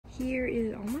Here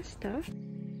is all my stuff.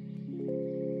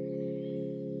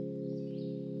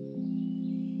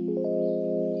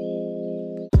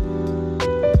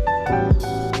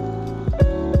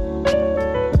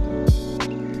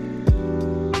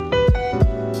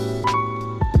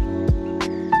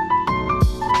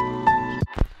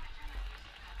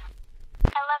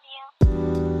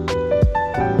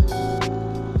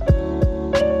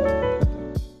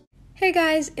 Hey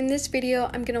guys, in this video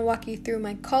I'm gonna walk you through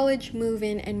my college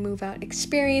move-in and move-out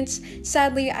experience.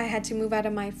 Sadly, I had to move out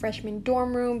of my freshman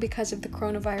dorm room because of the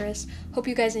coronavirus. Hope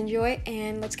you guys enjoy,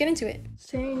 and let's get into it.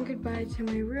 Saying goodbye to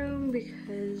my room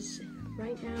because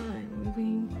right now I'm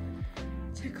moving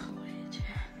to college.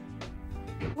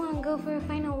 I wanna go for a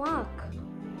final walk.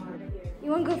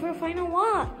 You wanna go for a final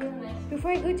walk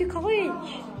before I go to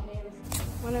college?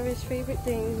 One of his favorite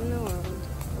things in the world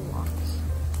are walks.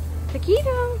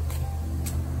 Taquito!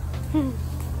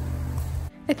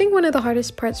 I think one of the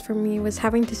hardest parts for me was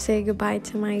having to say goodbye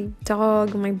to my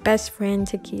dog, my best friend,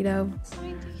 Taquito.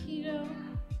 Sorry, Taquito.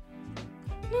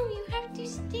 No, you have to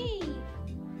stay.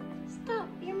 Stop,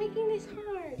 you're making this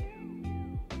hard.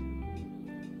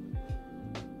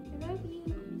 I love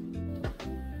you.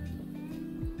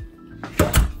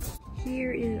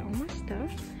 Here is all my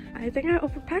stuff. I think I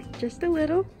overpacked just a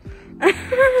little.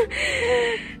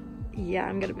 Yeah,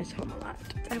 I'm gonna miss home a lot.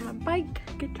 I have my bike,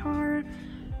 guitar,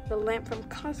 the lamp from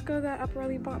Costco that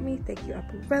Apparelli bought me. Thank you,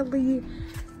 Apparelli.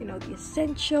 You know, the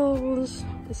essentials.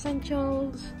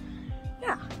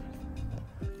 Yeah.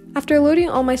 After loading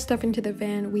all my stuff into the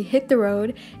van, we hit the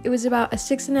road. It was about a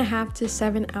 6.5 to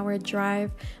 7 hour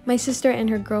drive. My sister and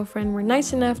her girlfriend were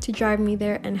nice enough to drive me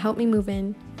there and help me move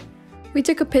in. We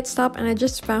took a pit stop and I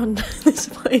just found this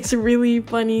place really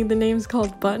funny. The name's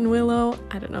called Button Willow.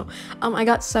 I don't know. I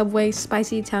got Subway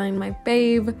Spicy Italian, my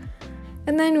fave.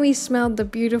 And then we smelled the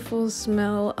beautiful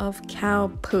smell of cow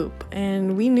poop.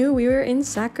 And we knew we were in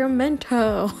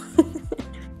Sacramento.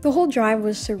 The whole drive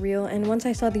was surreal, and once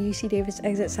I saw the UC Davis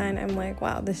exit sign, I'm like,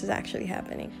 wow, this is actually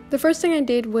happening. The first thing I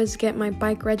did was get my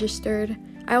bike registered.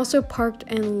 I also parked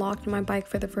and locked my bike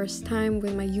for the first time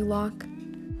with my U-lock.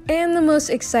 And the most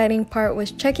exciting part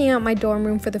was checking out my dorm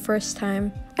room for the first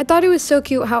time. I thought it was so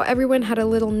cute how everyone had a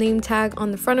little name tag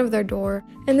on the front of their door.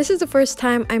 And this is the first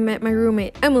time I met my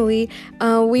roommate, Emily.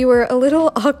 We were a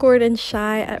little awkward and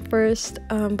shy at first,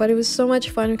 but it was so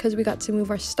much fun because we got to move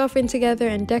our stuff in together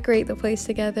and decorate the place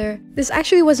together. This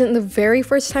actually wasn't the very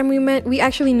first time we met. We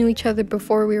actually knew each other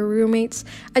before we were roommates.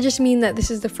 I just mean that this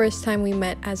is the first time we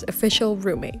met as official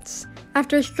roommates.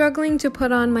 After struggling to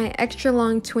put on my extra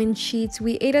long twin sheets,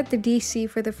 we ate at the DC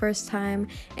for the first time,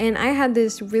 and I had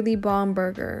this really bomb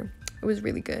burger. It was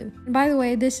really good. And by the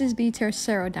way, this is the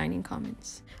Tercero Dining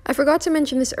Commons. I forgot to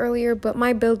mention this earlier, but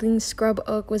my building, Scrub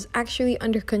Oak, was actually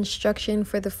under construction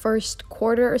for the first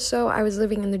quarter or so. I was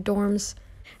living in the dorms.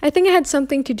 I think it had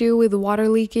something to do with water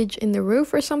leakage in the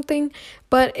roof or something,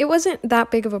 but it wasn't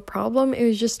that big of a problem. It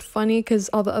was just funny because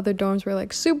all the other dorms were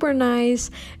like super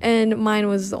nice, and mine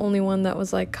was the only one that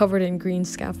was like covered in green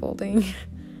scaffolding.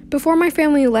 Before my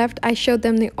family left, I showed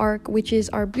them the Arc, which is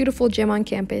our beautiful gym on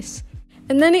campus.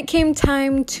 And then it came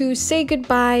time to say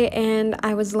goodbye, and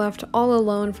I was left all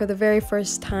alone for the very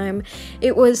first time.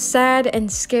 It was sad and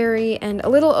scary and a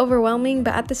little overwhelming,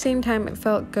 but at the same time it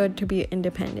felt good to be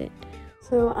independent.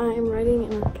 So I am writing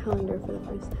in our calendar for the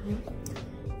first time,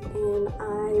 and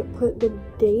I put the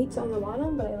dates on the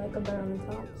bottom, but I like them better on the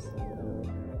top. So.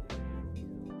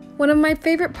 One of my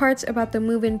favorite parts about the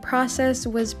move-in process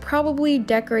was probably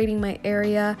decorating my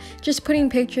area, just putting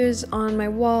pictures on my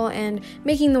wall and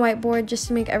making the whiteboard just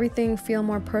to make everything feel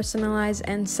more personalized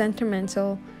and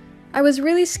sentimental. I was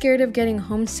really scared of getting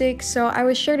homesick, so I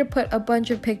was sure to put a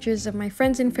bunch of pictures of my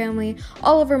friends and family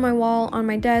all over my wall on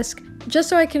my desk, just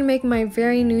so I can make my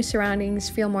very new surroundings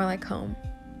feel more like home.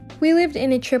 We lived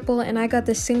in a triple, and I got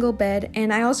the single bed,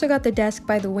 and I also got the desk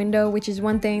by the window, which is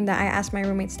one thing that I asked my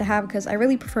roommates to have because I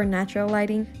really prefer natural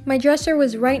lighting. My dresser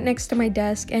was right next to my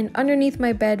desk, and underneath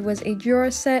my bed was a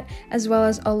drawer set as well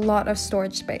as a lot of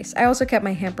storage space. I also kept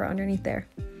my hamper underneath there.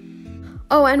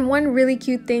 Oh, and one really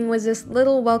cute thing was this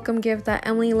little welcome gift that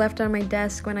Emily left on my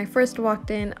desk when I first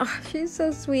walked in. Oh, she's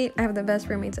so sweet. I have the best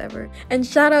roommates ever. And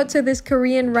shout out to this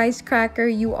Korean rice cracker.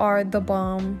 You are the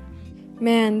bomb.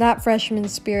 Man, that freshman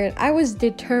spirit. I was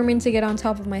determined to get on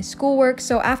top of my schoolwork,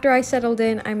 so after I settled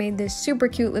in, I made this super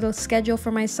cute little schedule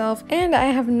for myself, and I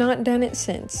have not done it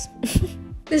since.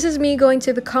 This is me going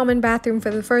to the common bathroom for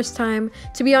the first time.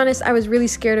 To be honest, I was really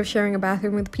scared of sharing a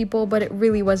bathroom with people, but it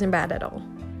really wasn't bad at all.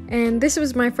 And this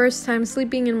was my first time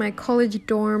sleeping in my college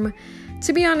dorm.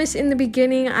 To be honest, in the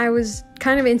beginning, I was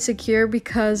kind of insecure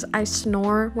because I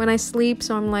snore when I sleep.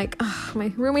 So I'm like, ugh,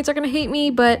 my roommates are gonna hate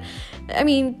me. But I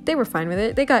mean, they were fine with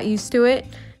it. They got used to it.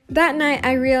 That night,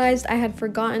 I realized I had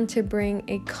forgotten to bring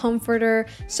a comforter,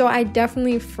 so I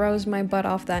definitely froze my butt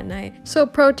off that night. So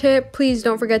pro tip, please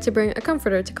don't forget to bring a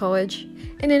comforter to college.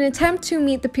 In an attempt to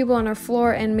meet the people on our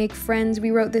floor and make friends,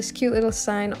 we wrote this cute little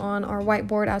sign on our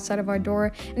whiteboard outside of our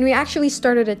door, and we actually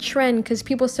started a trend because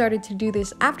people started to do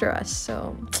this after us,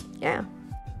 so yeah.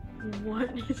 What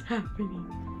is happening?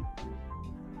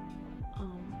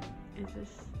 Is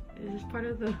this part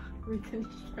of the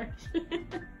reconstruction?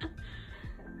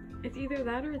 It's either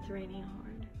that or it's raining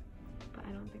hard, but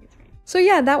I don't think it's raining. So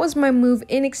yeah, that was my move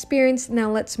in experience.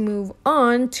 Now let's move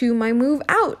on to my move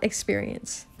out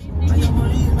experience. Where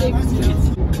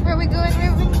are we going,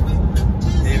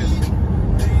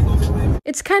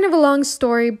 It's kind of a long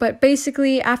story, but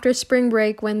basically after spring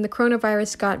break when the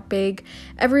coronavirus got big,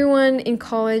 everyone in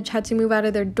college had to move out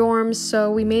of their dorms,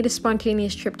 so we made a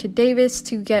spontaneous trip to Davis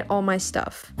to get all my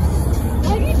stuff.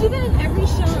 Why do you do that in every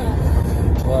shot?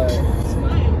 What?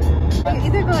 Smile. You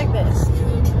either go like this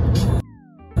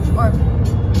or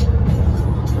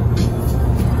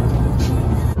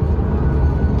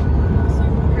so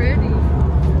pretty.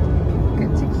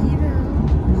 Good taquito.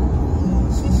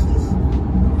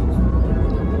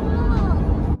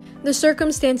 The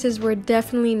circumstances were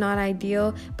definitely not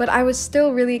ideal, but I was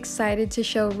still really excited to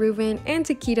show Reuven and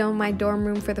Taquito my dorm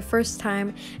room for the first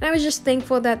time, and I was just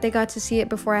thankful that they got to see it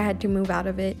before I had to move out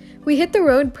of it. We hit the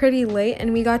road pretty late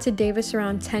and we got to Davis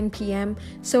around 10 p.m,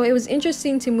 so it was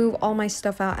interesting to move all my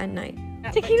stuff out at night.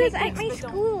 Taquito's at my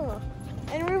school,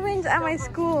 and Reuven's at my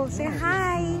school. Say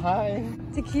hi. Hi.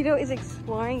 Taquito is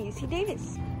exploring UC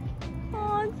Davis.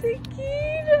 Aw,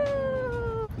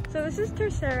 Taquito. So this is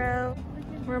Tercero.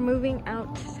 We're moving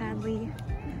out, sadly.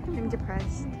 I'm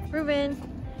depressed. Reuven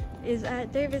is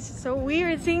at Davis. It's so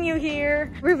weird seeing you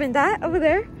here. Reuven, that over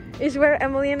there is where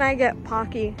Emily and I get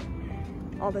Pocky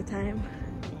all the time.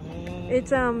 It's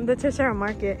the Tercero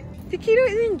Market. Taquito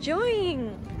is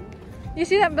enjoying. You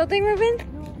see that building, Reuven?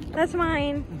 That's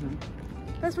mine.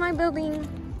 That's my building.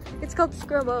 It's called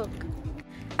Scrub Oak.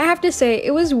 I have to say,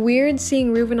 it was weird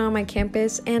seeing Reuven on my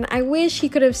campus, and I wish he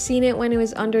could have seen it when it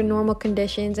was under normal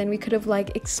conditions and we could have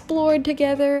like explored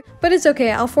together. But it's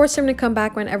okay, I'll force him to come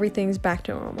back when everything's back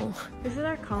to normal. This is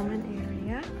our common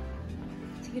area.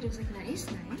 Taquito's like, nice.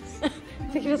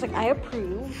 Taquito's like, I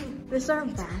approve. This is our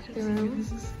bathroom.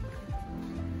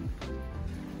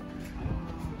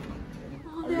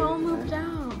 Oh, they all moved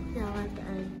out. Yeah, like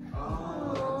that.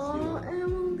 Oh,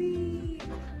 Emily.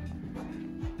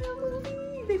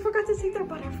 They forgot to take their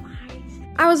butterflies.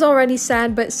 I was already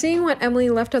sad, but seeing what Emily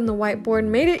left on the whiteboard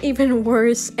made it even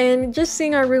worse, and just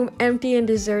seeing our room empty and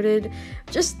deserted,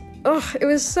 it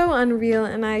was so unreal,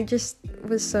 and I just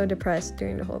was so depressed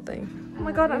during the whole thing. Oh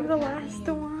my god, I'm the last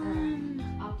one.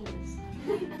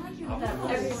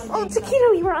 Oh,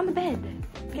 Taquito, you were on the bed.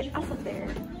 Get off of there.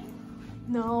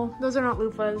 No, those are not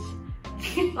loofahs.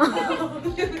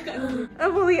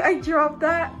 Emily, I dropped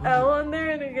that L on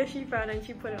there and I guess she found it and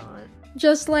she put it on.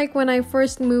 Just like when I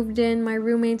first moved in, my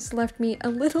roommates left me a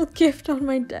little gift on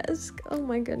my desk. Oh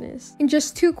my goodness. In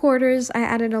just 2 quarters, I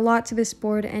added a lot to this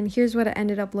board, and here's what it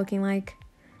ended up looking like.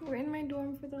 We're in my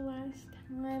dorm for the last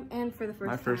time and for the first time.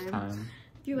 My first time.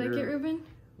 Do you like it, Reuven?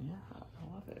 Yeah, I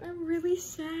love it. I'm really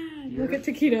sad. Look at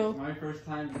Taquito. My first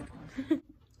time.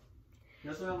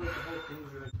 That's why I like the whole thing.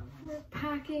 We're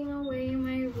packing away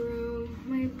my room,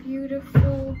 my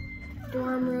beautiful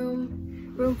dorm room.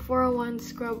 Room 401,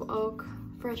 Scrub Oak,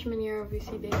 freshman year of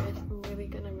UC Davis. I'm really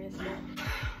gonna miss it.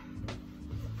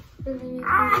 Reuven,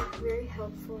 you've been very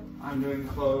helpful. I'm doing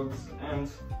clothes and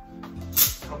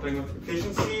helping with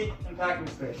efficiency and packing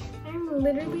space. I'm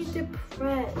literally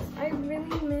depressed. I'm really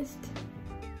gonna miss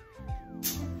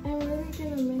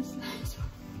this.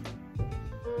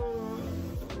 Oh,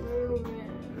 Reuven.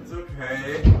 It's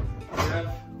okay. You have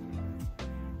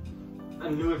a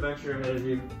new adventure ahead of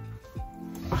you.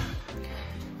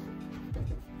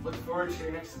 Look forward to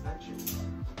your next adventure.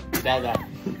 Dada.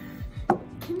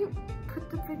 Can you put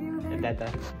the video there?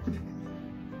 Dada.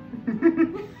 I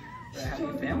have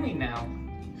a family now.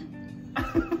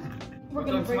 We're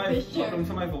gonna break this chair. Welcome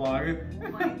to my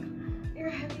vlog. You're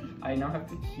heavy. I now have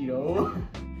Taquito.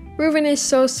 Reuven is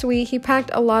so sweet. He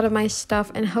packed a lot of my stuff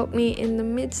and helped me in the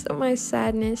midst of my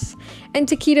sadness. And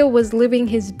Taquito was living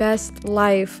his best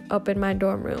life up in my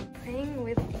dorm room. Playing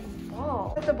with the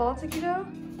ball. With the ball, Taquito?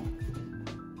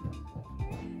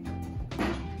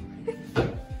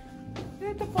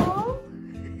 With the ball?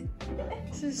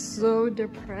 This is so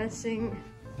depressing.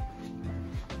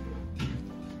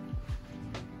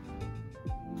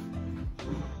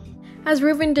 As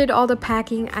Ruben did all the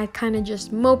packing, I kind of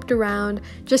just moped around.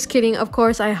 Just kidding, of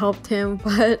course I helped him,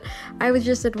 but I was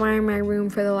just admiring my room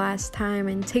for the last time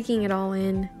and taking it all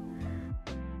in.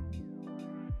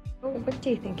 Oh, what do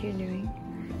you think you're doing?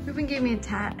 Ruben gave me a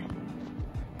tat,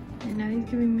 and now he's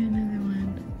giving me another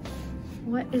one.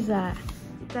 What is that?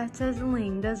 That says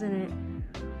Ling, doesn't it?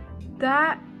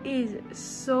 That is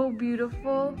so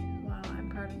beautiful. Wow, I'm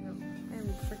proud of you. I'm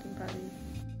freaking proud of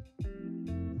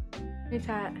you. Hey,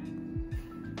 tat.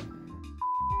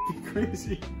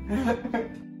 Crazy.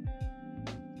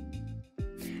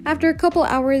 After a couple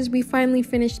hours, we finally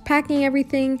finished packing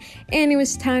everything, and it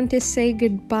was time to say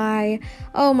goodbye.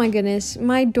 Oh my goodness,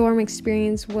 my dorm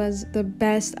experience was the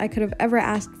best I could have ever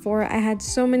asked for. I had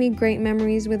so many great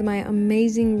memories with my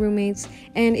amazing roommates,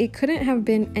 and it couldn't have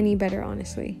been any better,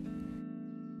 honestly.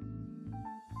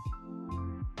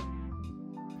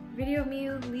 Video of me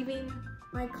leaving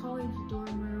my college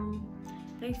dorm room.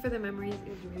 Thanks for the memories, it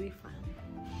was really fun.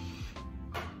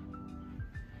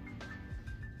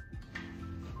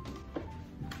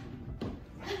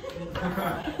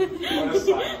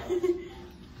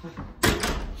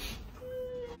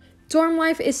 Dorm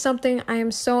life is something I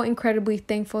am so incredibly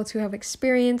thankful to have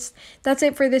experienced. That's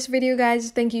it for this video,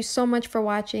 guys. Thank you so much for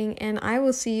watching, and I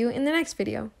will see you in the next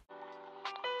video.